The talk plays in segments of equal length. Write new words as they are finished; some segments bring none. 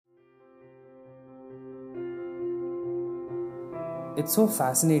It's so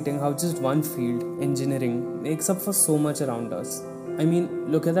fascinating how just one field, engineering, makes up for so much around us. I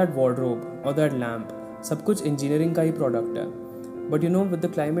mean, look at that wardrobe or that lamp. सब कुछ engineering का ही product है. But with the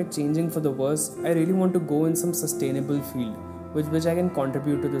climate changing for the worse, I really want to go in some sustainable field with which I can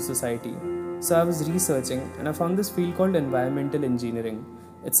contribute to the society. So I was researching and I found this field called environmental engineering.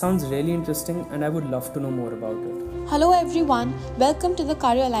 It sounds really interesting and I would love to know more about it. Hello everyone, welcome to the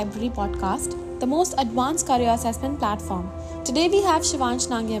Career Library podcast, the most advanced career assessment platform. Today we have Shivansh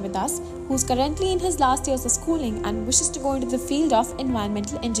Nangia with us, who's currently in his last years of schooling and wishes to go into the field of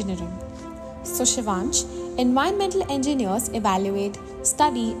environmental engineering. So Shivansh, environmental engineers evaluate,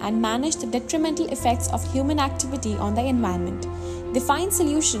 study and manage the detrimental effects of human activity on the environment. They find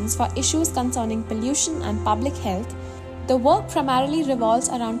solutions for issues concerning pollution and public health. The work primarily revolves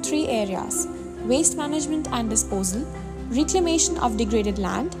around three areas: waste management and disposal, reclamation of degraded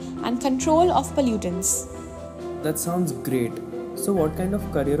land, and control of pollutants. That sounds great. So what kind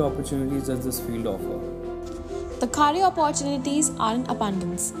of career opportunities does this field offer? The career opportunities are in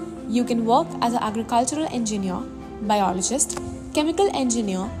abundance. You can work as an agricultural engineer, biologist, chemical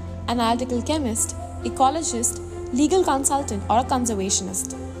engineer, analytical chemist, ecologist, legal consultant, or a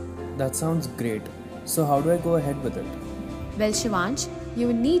conservationist. That sounds great. So how do I go ahead with it? Well, Shivansh, you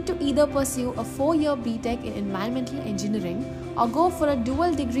will need to either pursue a 4-year BTech in environmental engineering or go for a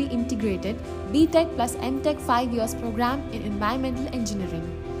dual degree integrated BTech plus MTech 5 years program in environmental engineering.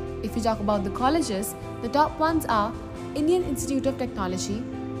 If you talk about the colleges, the top ones are Indian Institute of Technology,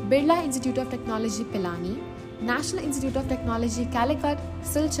 Birla Institute of Technology Pilani, National Institute of Technology Calicut,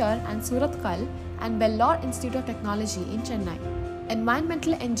 Silchar and Surathkal, and Vellore Institute of Technology in Chennai.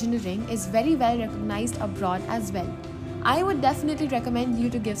 Environmental engineering is very well recognized abroad as well. I would definitely recommend you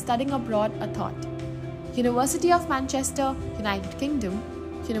to give studying abroad a thought. University of Manchester, United Kingdom,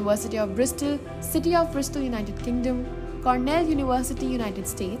 University of Bristol, City of Bristol, United Kingdom, Cornell University, United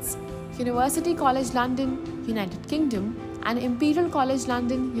States, University College London, United Kingdom, and Imperial College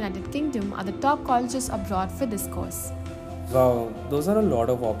London, United Kingdom are the top colleges abroad for this course. Wow, those are a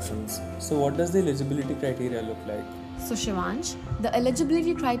lot of options. So what does the eligibility criteria look like? So Shivansh, the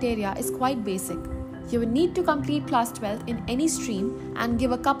eligibility criteria is quite basic. You will need to complete class 12 in any stream and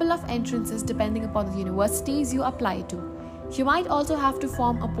give a couple of entrances depending upon the universities you apply to. You might also have to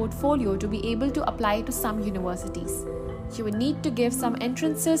form a portfolio to be able to apply to some universities. You will need to give some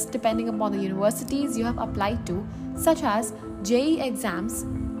entrances depending upon the universities you have applied to, such as JEE exams,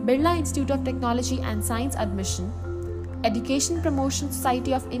 Birla Institute of Technology and Science admission, Education Promotion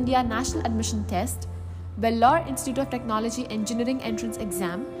Society of India National Admission Test, Vellore Institute of Technology Engineering Entrance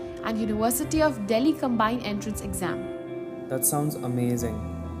Exam, and University of Delhi Combined Entrance Exam. That sounds amazing.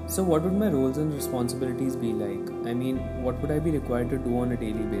 So what would my roles and responsibilities be like? I mean, what would I be required to do on a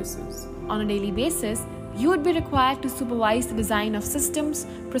daily basis? On a daily basis, you would be required to supervise the design of systems,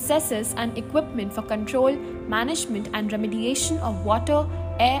 processes, and equipment for control, management, and remediation of water,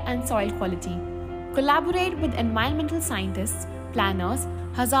 air, and soil quality. Collaborate with environmental scientists, planners,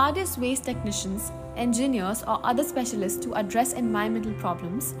 hazardous waste technicians, engineers, or other specialists to address environmental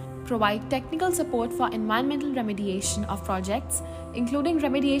problems. Provide technical support for environmental remediation of projects, including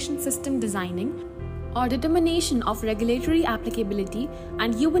remediation system designing or determination of regulatory applicability,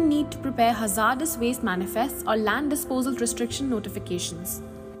 and you will need to prepare hazardous waste manifests or land disposal restriction notifications.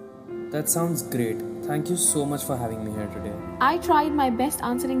 That sounds great. Thank you so much for having me here today. I tried my best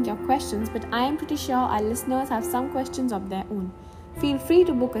answering your questions, but I am pretty sure our listeners have some questions of their own. Feel free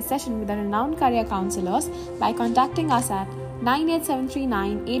to book a session with the renowned career counselors by contacting us at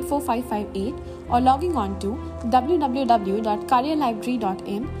 98739-84558 or logging on to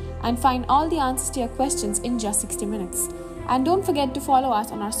www.careerlibrary.in and find all the answers to your questions in just 60 minutes. And don't forget to follow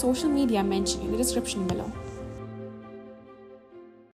us on our social media mentioned in the description below.